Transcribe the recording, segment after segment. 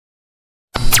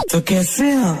तो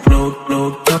कैसे आप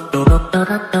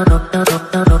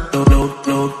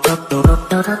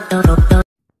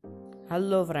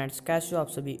हेलो फ्रेंड्स, कैसे हो आप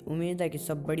सभी। उम्मीद है कि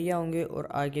सब बढ़िया होंगे और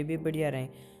आगे भी बढ़िया रहें।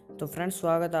 तो फ्रेंड्स,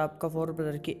 स्वागत है आपका फोर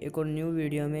ब्रदर की एक और न्यू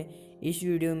वीडियो में। इस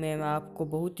वीडियो में मैं आपको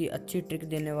बहुत ही अच्छी ट्रिक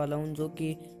देने वाला हूं जो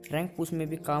कि रैंक पुश में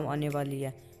भी काम आने वाली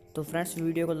है। तो फ्रेंड्स,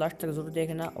 वीडियो को लास्ट तक जरूर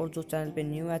देखना और जो चैनल पे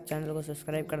न्यू है चैनल को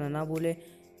सब्सक्राइब करना ना भूले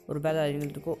और बेल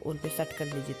आइकन को ऑल पे सेट कर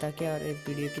लीजिए ताकि हर एक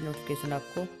वीडियो की नोटिफिकेशन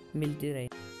आपको मिलती रहे।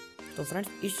 तो फ्रेंड्स,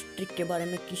 इस ट्रिक के बारे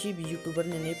में किसी भी यूट्यूबर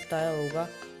ने नहीं बताया होगा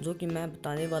जो कि मैं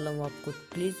बताने वाला हूँ आपको।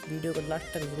 प्लीज़ वीडियो को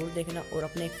लास्ट तक ज़रूर देखना और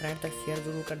अपने एक फ्रेंड तक शेयर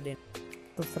ज़रूर कर देना।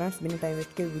 तो फ्रेंड्स, बिना टाइम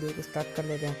वेस्ट के वीडियो को स्टार्ट कर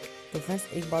लेते हैं। तो फ्रेंड्स,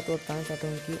 एक बात और बताना चाहता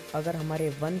हूँ कि अगर हमारे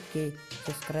 1K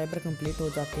सब्सक्राइबर कंप्लीट हो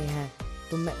जाते हैं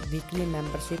तो मैं वीकली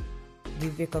मेंबरशिप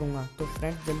गिव करूँगा। तो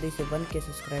फ्रेंड्स, जल्दी से 1K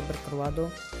सब्सक्राइबर करवा दो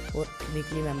और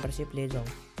वीकली मेंबरशिप ले जाओ।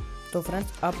 तो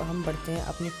फ्रेंड्स, अब हम बढ़ते हैं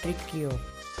अपनी ट्रिक की ओर।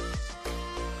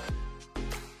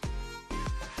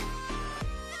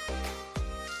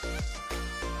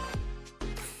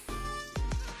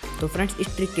 तो फ्रेंड्स,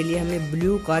 इस ट्रिक के लिए हमें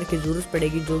ब्लू कार की ज़रूरत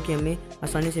पड़ेगी जो कि हमें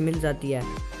आसानी से मिल जाती है।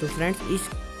 तो फ्रेंड्स, इस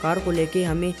कार को लेके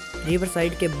हमें रिवर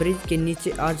साइड के ब्रिज के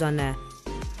नीचे आ जाना है।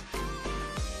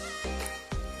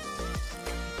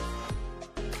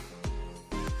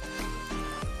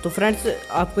 तो फ्रेंड्स,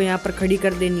 आपको यहाँ पर खड़ी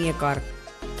कर देनी है कार।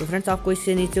 तो फ्रेंड्स, आपको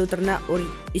इससे नीचे उतरना है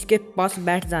और इसके पास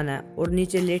बैठ जाना है और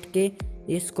नीचे लेट के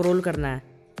ये स्क्रॉल करना है।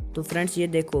 तो फ्रेंड्स, ये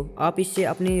देखो, आप इससे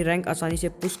अपनी रैंक आसानी से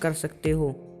पुश कर सकते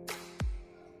हो।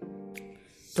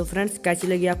 तो फ्रेंड्स, कैसी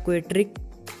लगी आपको ये ट्रिक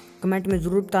कमेंट में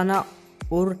ज़रूर बताना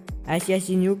और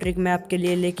ऐसी न्यू ट्रिक मैं आपके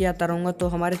लिए लेके आता रहूँगा। तो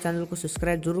हमारे चैनल को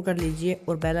सब्सक्राइब जरूर कर लीजिए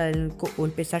और बेल आइकन को ऑल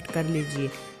पे सेट कर लीजिए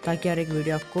ताकि हर एक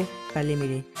वीडियो आपको पहले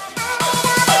मिले।